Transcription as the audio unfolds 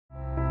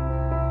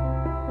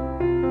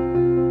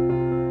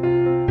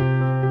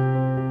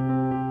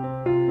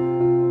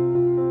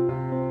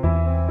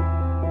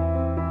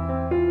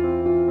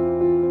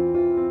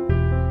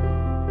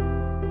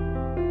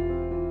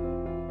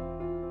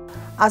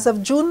As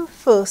of June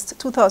 1st,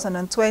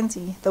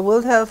 2020, the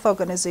World Health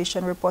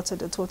Organization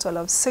reported a total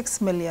of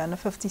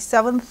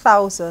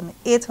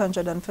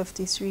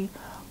 6,057,853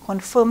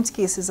 confirmed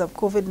cases of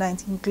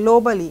COVID-19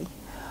 globally,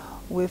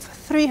 with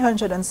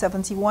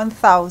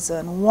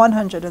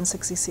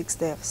 371,166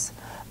 deaths.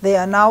 There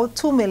are now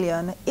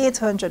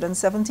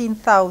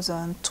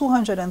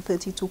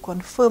 2,817,232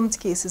 confirmed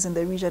cases in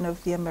the region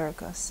of the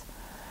Americas.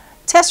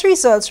 Test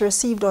results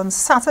received on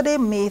Saturday,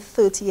 May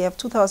 30th,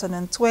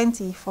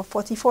 2020 for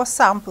 44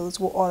 samples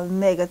were all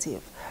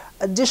negative.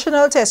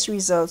 Additional test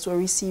results were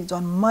received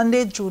on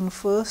Monday, June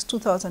 1st,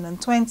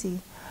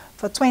 2020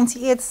 for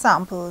 28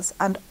 samples,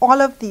 and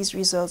all of these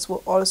results were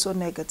also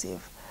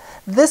negative.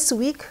 This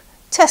week,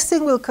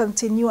 testing will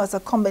continue as a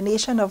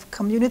combination of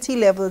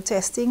community-level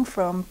testing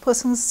from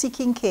persons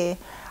seeking care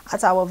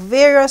at our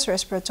various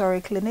respiratory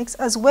clinics,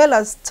 as well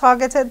as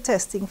targeted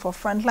testing for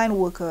frontline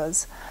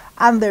workers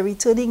and the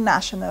returning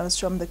nationals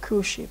from the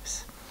cruise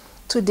ships.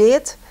 To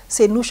date,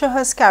 Saint Lucia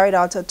has carried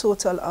out a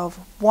total of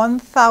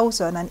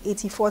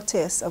 1,084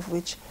 tests, of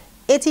which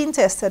 18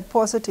 tested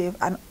positive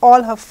and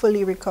all have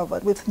fully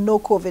recovered with no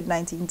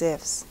COVID-19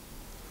 deaths.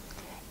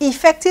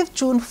 Effective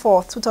June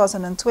 4,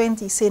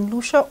 2020, Saint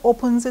Lucia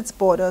opens its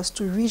borders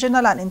to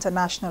regional and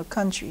international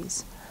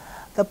countries.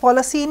 The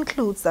policy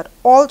includes that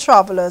all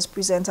travelers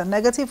present a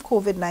negative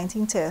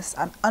COVID-19 test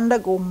and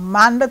undergo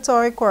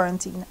mandatory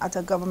quarantine at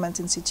a government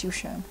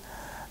institution.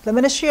 The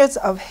Ministries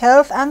of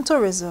Health and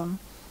Tourism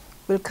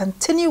will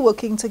continue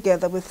working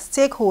together with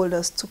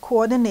stakeholders to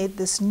coordinate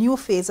this new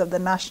phase of the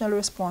national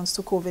response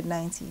to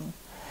COVID-19.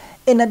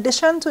 In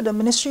addition to the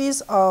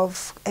Ministries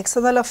of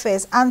External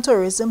Affairs and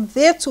Tourism,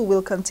 they too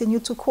will continue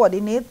to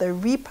coordinate the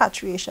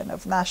repatriation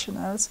of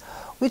nationals,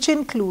 which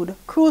include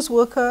cruise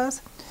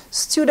workers,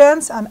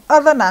 students, and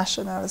other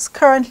nationals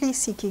currently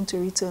seeking to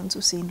return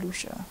to Saint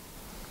Lucia.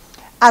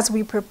 As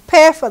we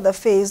prepare for the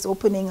phased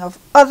opening of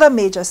other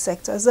major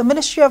sectors, the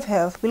Ministry of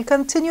Health will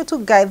continue to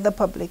guide the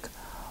public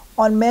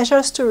on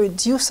measures to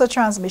reduce the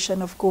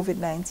transmission of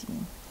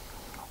COVID-19.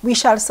 We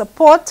shall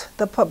support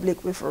the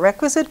public with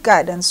requisite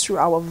guidance through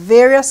our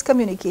various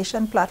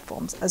communication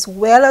platforms, as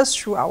well as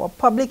through our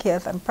public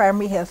health and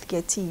primary health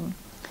care team.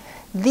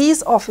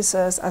 These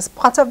officers as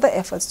part of the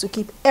efforts to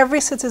keep every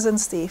citizen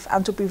safe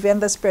and to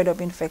prevent the spread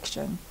of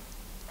infection.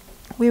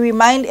 We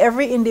remind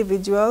every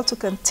individual to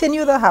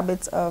continue the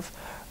habits of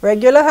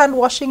regular hand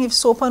washing with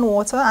soap and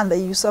water and the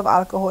use of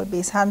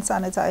alcohol-based hand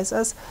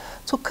sanitizers,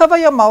 to cover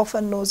your mouth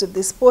and nose with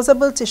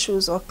disposable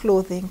tissues or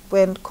clothing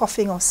when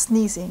coughing or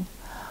sneezing.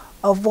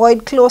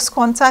 Avoid close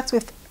contact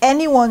with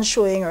anyone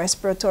showing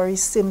respiratory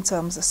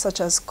symptoms such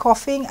as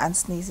coughing and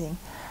sneezing,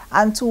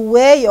 and to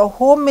wear your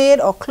homemade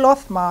or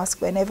cloth mask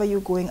whenever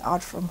you're going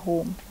out from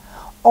home.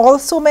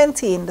 Also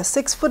maintain the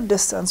 6-foot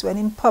distance when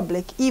in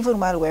public, even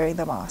while wearing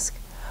the mask.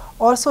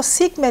 Also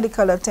seek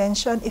medical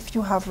attention if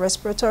you have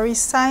respiratory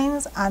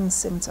signs and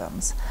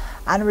symptoms,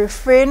 and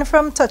refrain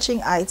from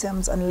touching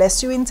items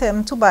unless you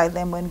intend to buy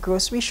them when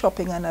grocery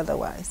shopping and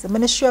otherwise. The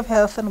Ministry of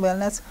Health and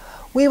Wellness,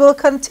 we will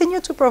continue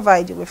to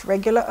provide you with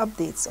regular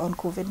updates on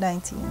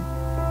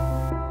COVID-19.